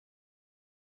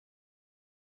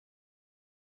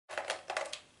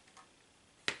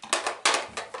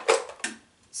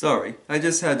Sorry, I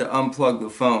just had to unplug the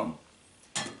phone.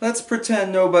 Let's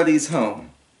pretend nobody's home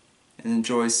and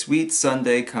enjoy sweet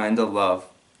Sunday kinda love.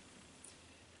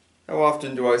 How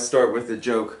often do I start with a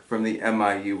joke from the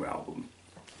MIU album?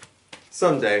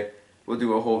 Someday we'll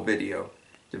do a whole video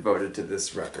devoted to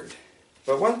this record.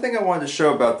 But one thing I wanted to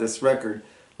show about this record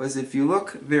was if you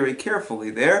look very carefully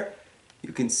there,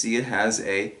 you can see it has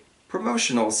a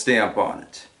promotional stamp on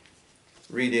it.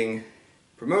 Reading,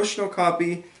 promotional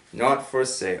copy, not for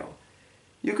sale.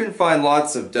 You can find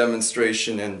lots of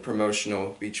demonstration and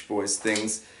promotional Beach Boys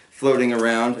things floating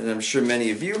around, and I'm sure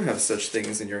many of you have such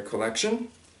things in your collection.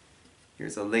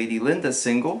 Here's a Lady Linda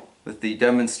single with the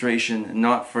demonstration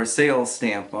not for sale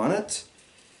stamp on it.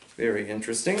 Very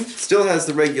interesting. Still has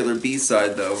the regular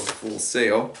B-side though, Full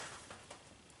Sail.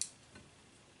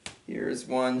 Here's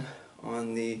one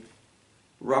on the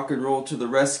Rock and Roll to the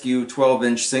Rescue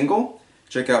 12-inch single.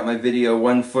 Check out my video,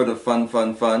 1 Foot of Fun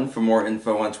Fun Fun, for more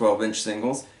info on 12-inch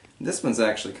singles. This one's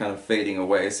actually kind of fading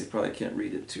away, so you probably can't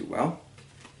read it too well.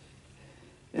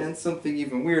 And something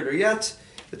even weirder yet,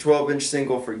 the 12-inch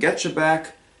single for Get Ya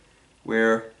Back,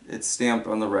 where it's stamped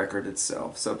on the record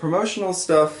itself. So promotional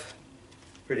stuff,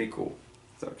 pretty cool.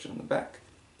 It's actually on the back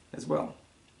as well.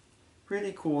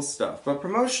 Pretty cool stuff. But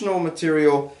promotional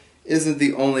material isn't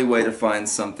the only way to find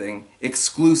something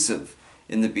exclusive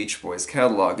in the Beach Boys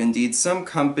catalog. Indeed, some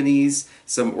companies,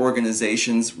 some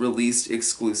organizations released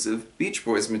exclusive Beach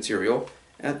Boys material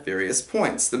at various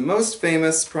points. The most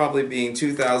famous probably being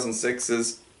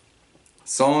 2006's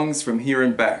Songs from Here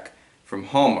and Back from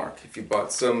Hallmark. If you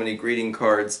bought so many greeting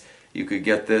cards, you could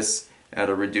get this at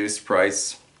a reduced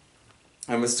price.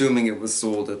 I'm assuming it was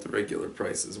sold at the regular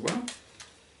price as well.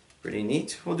 Pretty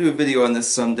neat. We'll do a video on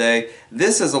this someday.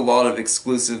 This has a lot of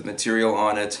exclusive material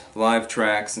on it, live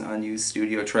tracks and unused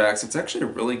studio tracks. It's actually a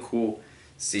really cool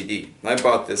CD. I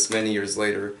bought this many years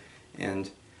later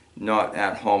and not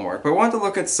at Hallmark. But I wanted to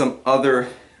look at some other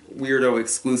weirdo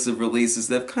exclusive releases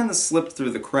that have kind of slipped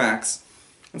through the cracks.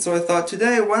 And so I thought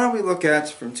today, why don't we look at,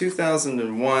 from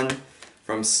 2001,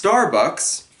 from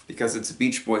Starbucks, because it's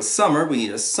Beach Boys Summer, we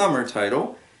need a summer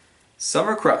title.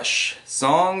 Summer Crush,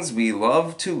 Songs We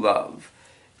Love to Love.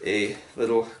 A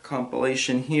little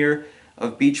compilation here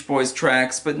of Beach Boys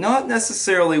tracks, but not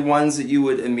necessarily ones that you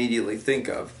would immediately think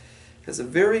of. It has a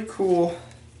very cool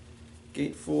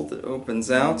gatefold that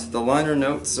opens out. The liner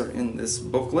notes are in this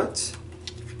booklet.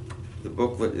 The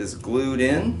booklet is glued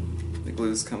in. The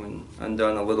glue's coming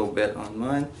undone a little bit on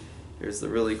mine. Here's the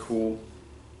really cool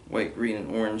white, green,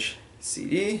 and orange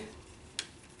CD.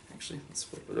 Actually, let's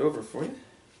flip it over for you.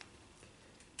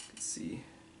 See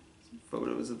some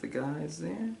photos of the guys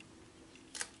there in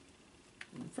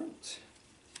front.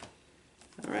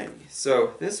 Alright,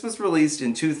 so this was released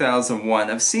in 2001.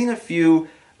 I've seen a few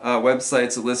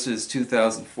websites that listed as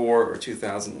 2004 or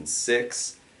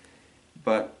 2006,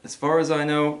 but as far as I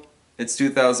know, it's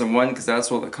 2001 because that's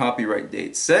what the copyright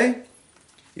dates say.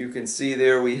 You can see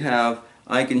there we have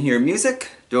I Can Hear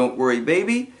Music, Don't Worry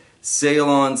Baby, Sail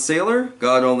On Sailor,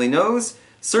 God Only Knows,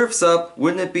 Surf's Up,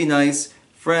 Wouldn't It Be Nice,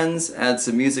 Friends, Add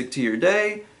Some Music to Your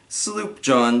Day, Sloop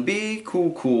John B,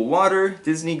 Cool Cool Water,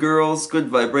 Disney Girls, Good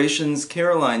Vibrations,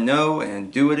 Caroline No,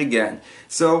 and Do It Again.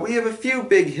 So we have a few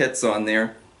big hits on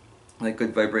there, like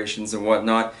Good Vibrations and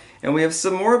whatnot, and we have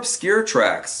some more obscure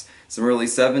tracks, some early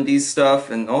 70s stuff,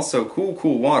 and also Cool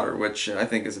Cool Water, which I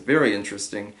think is a very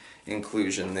interesting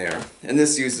inclusion there. And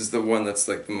this uses the one that's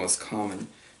like the most common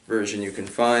version you can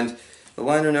find. The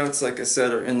liner notes, like I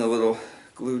said, are in the little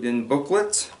glued-in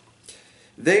booklet.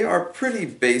 They are pretty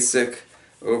basic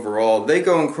overall. They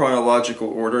go in chronological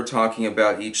order, talking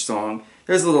about each song.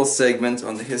 There's a little segment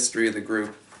on the history of the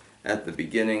group at the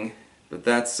beginning, but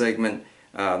that segment,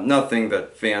 nothing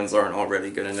that fans aren't already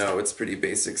going to know. It's pretty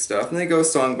basic stuff. And they go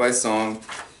song by song,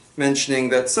 mentioning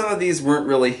that some of these weren't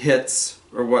really hits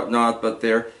or whatnot, but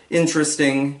they're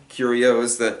interesting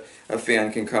curios that a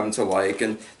fan can come to like.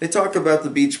 And they talk about the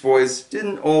Beach Boys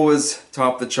didn't always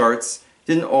top the charts,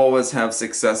 didn't always have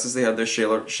successes. They had their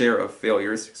share of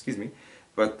failures, excuse me,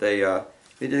 but they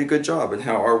did a good job in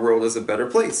how our world is a better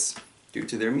place due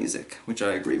to their music, which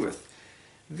I agree with.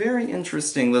 Very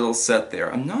interesting little set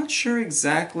there. I'm not sure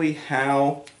exactly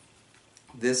how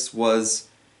this was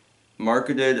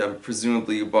marketed.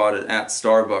 Presumably you bought it at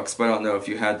Starbucks, but I don't know if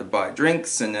you had to buy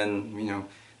drinks and then, you know,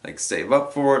 like save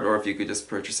up for it, or if you could just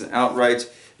purchase it outright.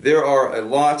 There are a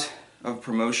lot of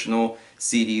promotional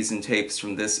CDs and tapes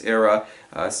from this era.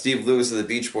 Steve Lewis of the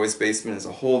Beach Boys Basement has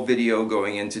a whole video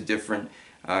going into different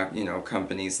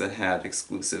companies that had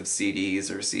exclusive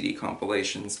CDs or CD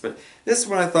compilations. But this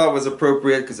one I thought was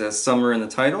appropriate because it has summer in the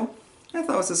title. I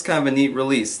thought it was just kind of a neat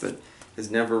release that has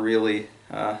never really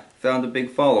found a big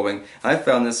following. I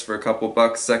found this for a couple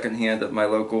bucks secondhand at my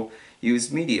local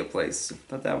used media place.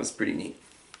 Thought that was pretty neat.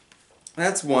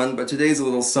 That's one, but today's a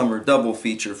little summer double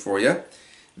feature for you.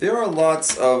 There are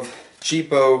lots of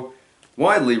cheapo,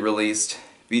 widely released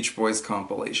Beach Boys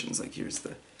compilations. Like here's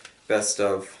the best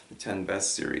of, the 10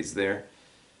 best series there.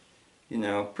 You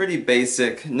know, pretty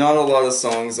basic, not a lot of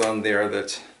songs on there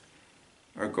that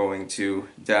are going to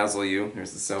dazzle you.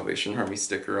 There's the Salvation Army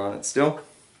sticker on it still.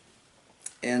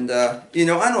 And, you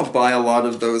know, I don't buy a lot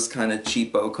of those kind of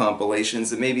cheapo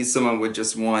compilations that maybe someone would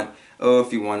just want, oh,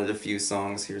 if you wanted a few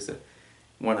songs. Here's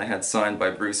one I had signed by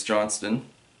Bruce Johnston.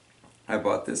 I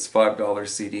bought this $5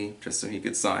 CD just so he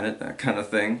could sign it, that kind of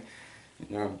thing.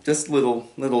 You know, just little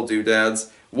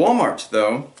doodads. Walmart,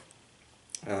 though,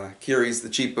 carries the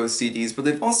cheapo CDs, but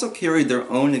they've also carried their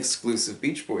own exclusive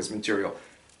Beach Boys material.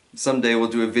 Someday we'll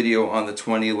do a video on the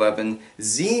 2011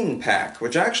 Zine Pack,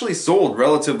 which actually sold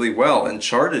relatively well and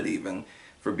charted even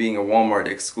for being a Walmart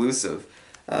exclusive.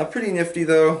 Pretty nifty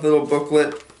though, little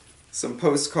booklet, some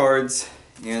postcards,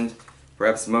 and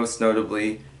perhaps most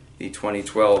notably the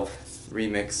 2012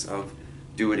 remix of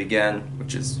Do It Again,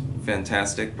 which is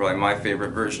fantastic, probably my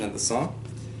favorite version of the song.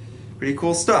 Pretty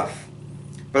cool stuff.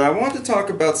 But I want to talk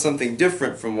about something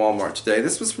different from Walmart today.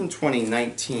 This was from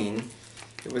 2019.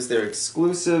 It was their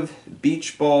exclusive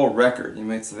beach ball record. You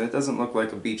might say, that doesn't look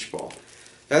like a beach ball.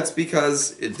 That's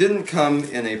because it didn't come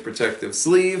in a protective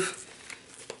sleeve.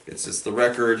 It's just the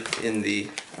record in the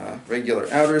regular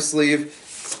outer sleeve.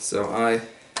 So I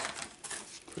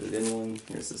put it in one.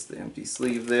 Here's just the empty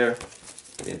sleeve there,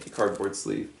 the empty cardboard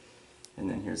sleeve. And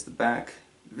then here's the back.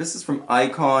 This is from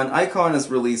Icon. Icon has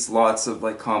released lots of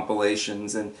like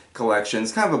compilations and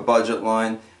collections, kind of a budget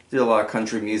line. Did a lot of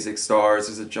country music stars.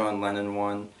 There's a John Lennon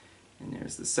one. And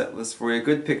there's the set list for you. A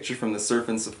good picture from the Surf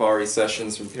and Safari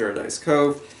sessions from Paradise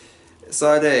Cove.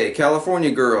 Side A,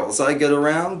 California Girls, I Get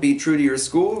Around, Be True to Your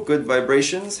School, Good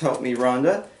Vibrations, Help Me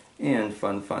Rhonda, and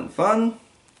Fun, Fun, Fun.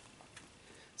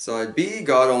 Side B,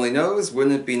 God Only Knows,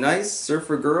 Wouldn't It Be Nice,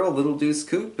 Surfer Girl, Little Deuce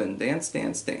Coupe, and Dance,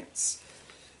 Dance, Dance.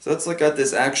 So let's look at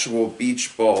this actual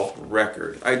beach ball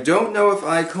record. I don't know if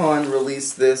Icon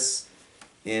released this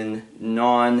in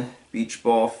non-beach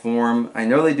ball form. I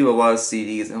know they do a lot of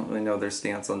CDs. I don't really know their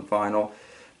stance on vinyl.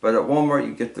 But at Walmart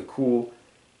you get the cool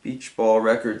beach ball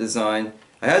record design.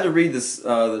 I had to read this,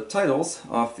 the titles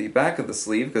off the back of the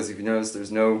sleeve because if you notice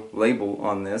there's no label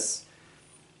on this.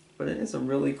 But it is a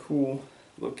really cool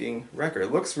looking record.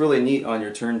 It looks really neat on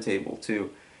your turntable too.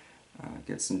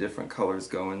 Get some different colors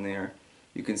going there.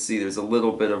 You can see there's a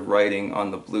little bit of writing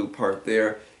on the blue part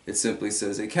there. It simply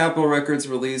says a Capitol Records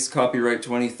release, copyright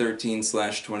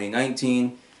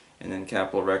 2013/2019, and then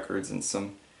Capitol Records and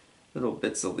some little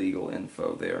bits of legal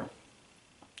info there.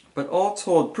 But all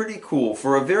told, pretty cool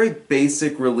for a very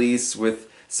basic release with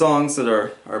songs that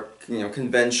are you know,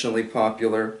 conventionally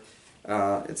popular.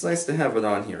 It's nice to have it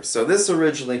on here. So this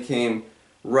originally came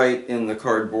right in the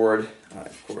cardboard. I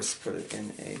of course put it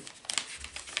in a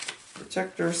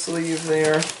protector sleeve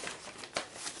there.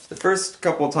 The first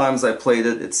couple times I played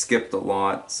it, it skipped a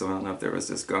lot, so I don't know if there was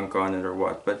just gunk on it or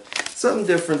what, but something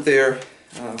different there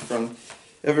from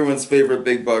everyone's favorite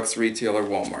big box retailer,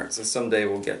 Walmart. So someday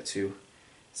we'll get to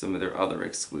some of their other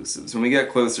exclusives. When we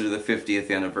get closer to the 50th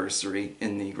anniversary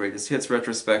in the Greatest Hits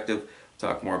retrospective, we'll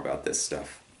talk more about this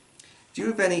stuff. Do you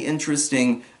have any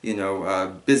interesting, you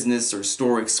know, business or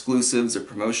store exclusives or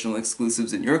promotional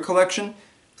exclusives in your collection?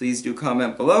 Please do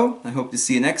comment below. I hope to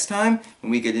see you next time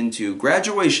when we get into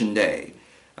Graduation Day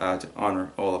to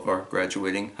honor all of our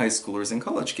graduating high schoolers and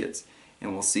college kids.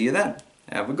 And we'll see you then.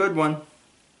 Have a good one.